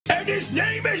his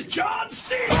name is John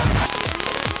C.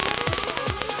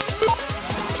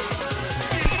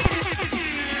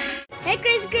 Hey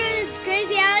Crazy Crew, this is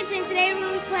Crazy Alex, and today we're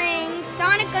going to be playing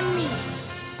Sonic Unleashed.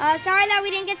 Sorry that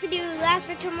we didn't get to do last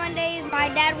Retro Mondays. My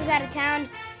dad was out of town,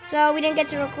 so we didn't get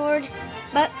to record,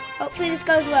 but hopefully this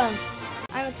goes well.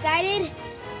 I'm excited,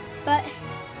 but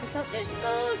let's hope this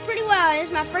goes pretty well. This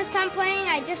is my first time playing.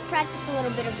 I just practiced a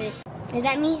little bit of it. Is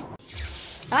that me?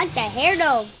 I like that hair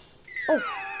though. Oh,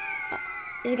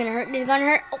 this is gonna hurt. This is gonna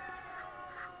hurt.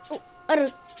 Oh,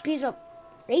 other piece of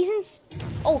raisins.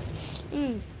 Oh,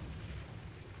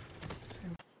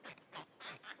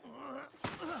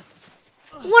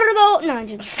 What are those? No, I'm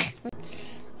joking.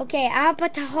 Okay,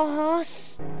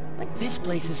 apatajos. This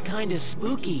place is kinda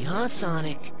spooky, huh,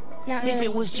 Sonic? Not really. If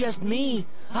it was just me,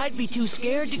 I'd be too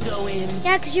scared to go in.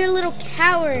 Yeah, because you're a little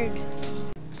coward.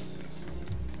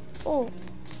 Oh.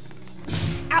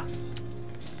 Ow.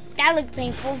 That looked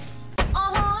painful.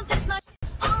 This much.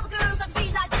 All the girls that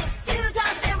feel like this. Few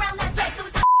times been around that track, so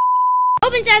it's not.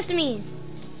 Open sesame.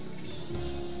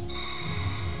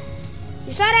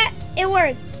 You saw that? It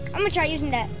worked. I'm gonna try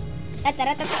using that.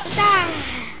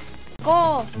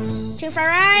 Go. Chicken fried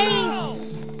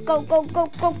rice. Go, go, go,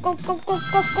 go, go, go, go, go,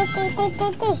 go, go, go,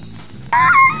 go, go.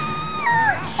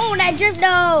 Oh, that drift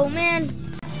though, man.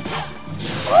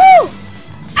 Woo!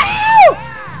 Ow!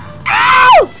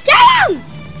 Ow! Get him!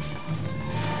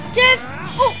 Drift.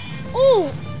 Oh,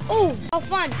 oh, oh. Oh,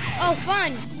 fun. Oh,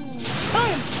 fun.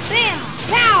 Boom, bam,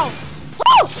 pow.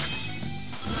 Woo!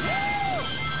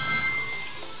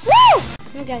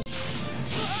 Woo! Okay.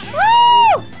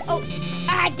 Woo! Oh,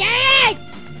 ah, dang it!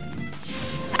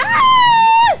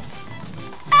 Ah!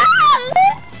 Ah!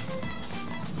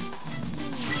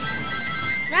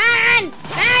 Run!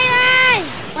 Run!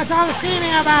 What's all the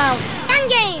screaming about? Fun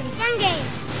game! Fun game!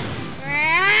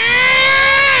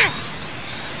 Ah!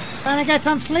 Trying to get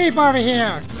some sleep over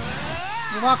here.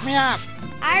 You woke me up.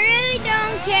 I really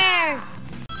don't care.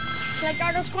 Collect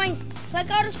all those coins.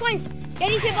 Collect all those coins. Get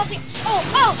these people up here. Oh,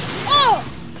 oh, oh!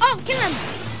 Oh, kill him!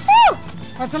 Woo!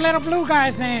 What's the little blue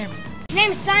guy's name? His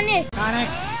name's Sonic. Sonic.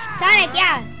 Sonic,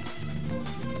 yeah.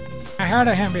 I heard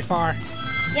of him before.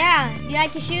 Yeah. You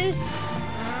like his shoes?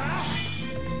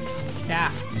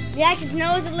 Yeah. You like his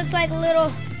nose? It looks like a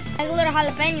little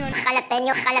jalapeno.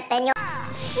 Jalapeño.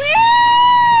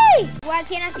 Whee! Why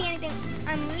can't I see anything?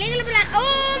 I'm legally blind.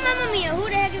 Oh, mamma mia! Who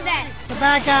the heck is that? The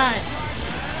bad guys.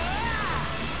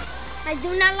 I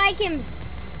do not like him.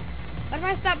 What if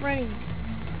I stop running?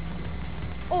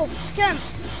 Oh, kill him.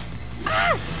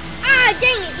 Ah! Ah,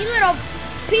 dang it, you little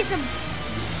piece of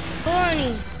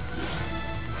baloney.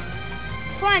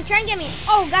 Come on, try and get me.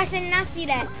 Oh, gosh, I did not see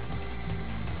that.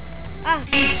 Ah.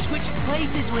 We switched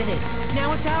places with it.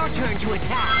 Now it's our turn to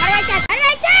attack. How do I attack? How do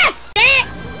I attack? Dang it!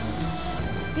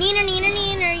 Neener, neener,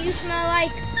 neener, you smell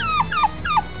like...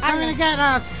 I'm gonna get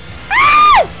us.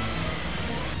 Ah!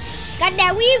 Got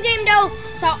that weave game though.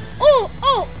 So, oh,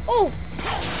 oh, oh.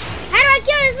 How do I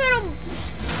kill this little...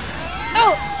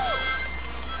 Oh.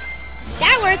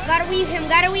 That worked. Gotta weave him.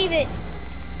 Gotta weave it.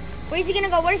 Where's he gonna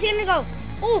go? Where's he gonna go?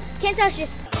 Oh, can't touch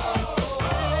this.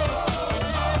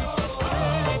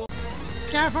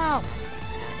 Careful.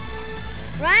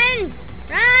 Run.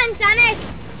 Run, Sonic.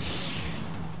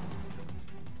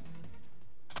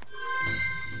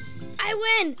 I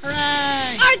win.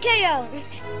 Hooray. RKO.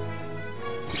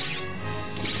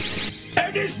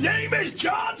 And his name is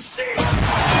John C.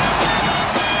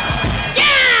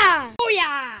 Yeah! Oh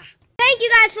yeah! Thank you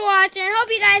guys for watching. Hope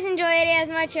you guys enjoyed it as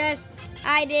much as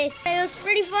I did. It was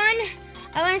pretty fun.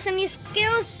 I learned some new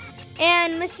skills.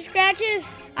 And Mr. Scratches,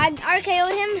 I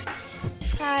RKO'd him.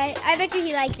 I bet you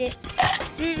he liked it.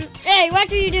 Hey, watch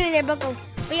what you're doing there, Bucko.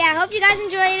 But yeah, I hope you guys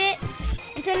enjoyed it.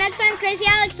 Until next time, Crazy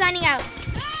Alex signing out.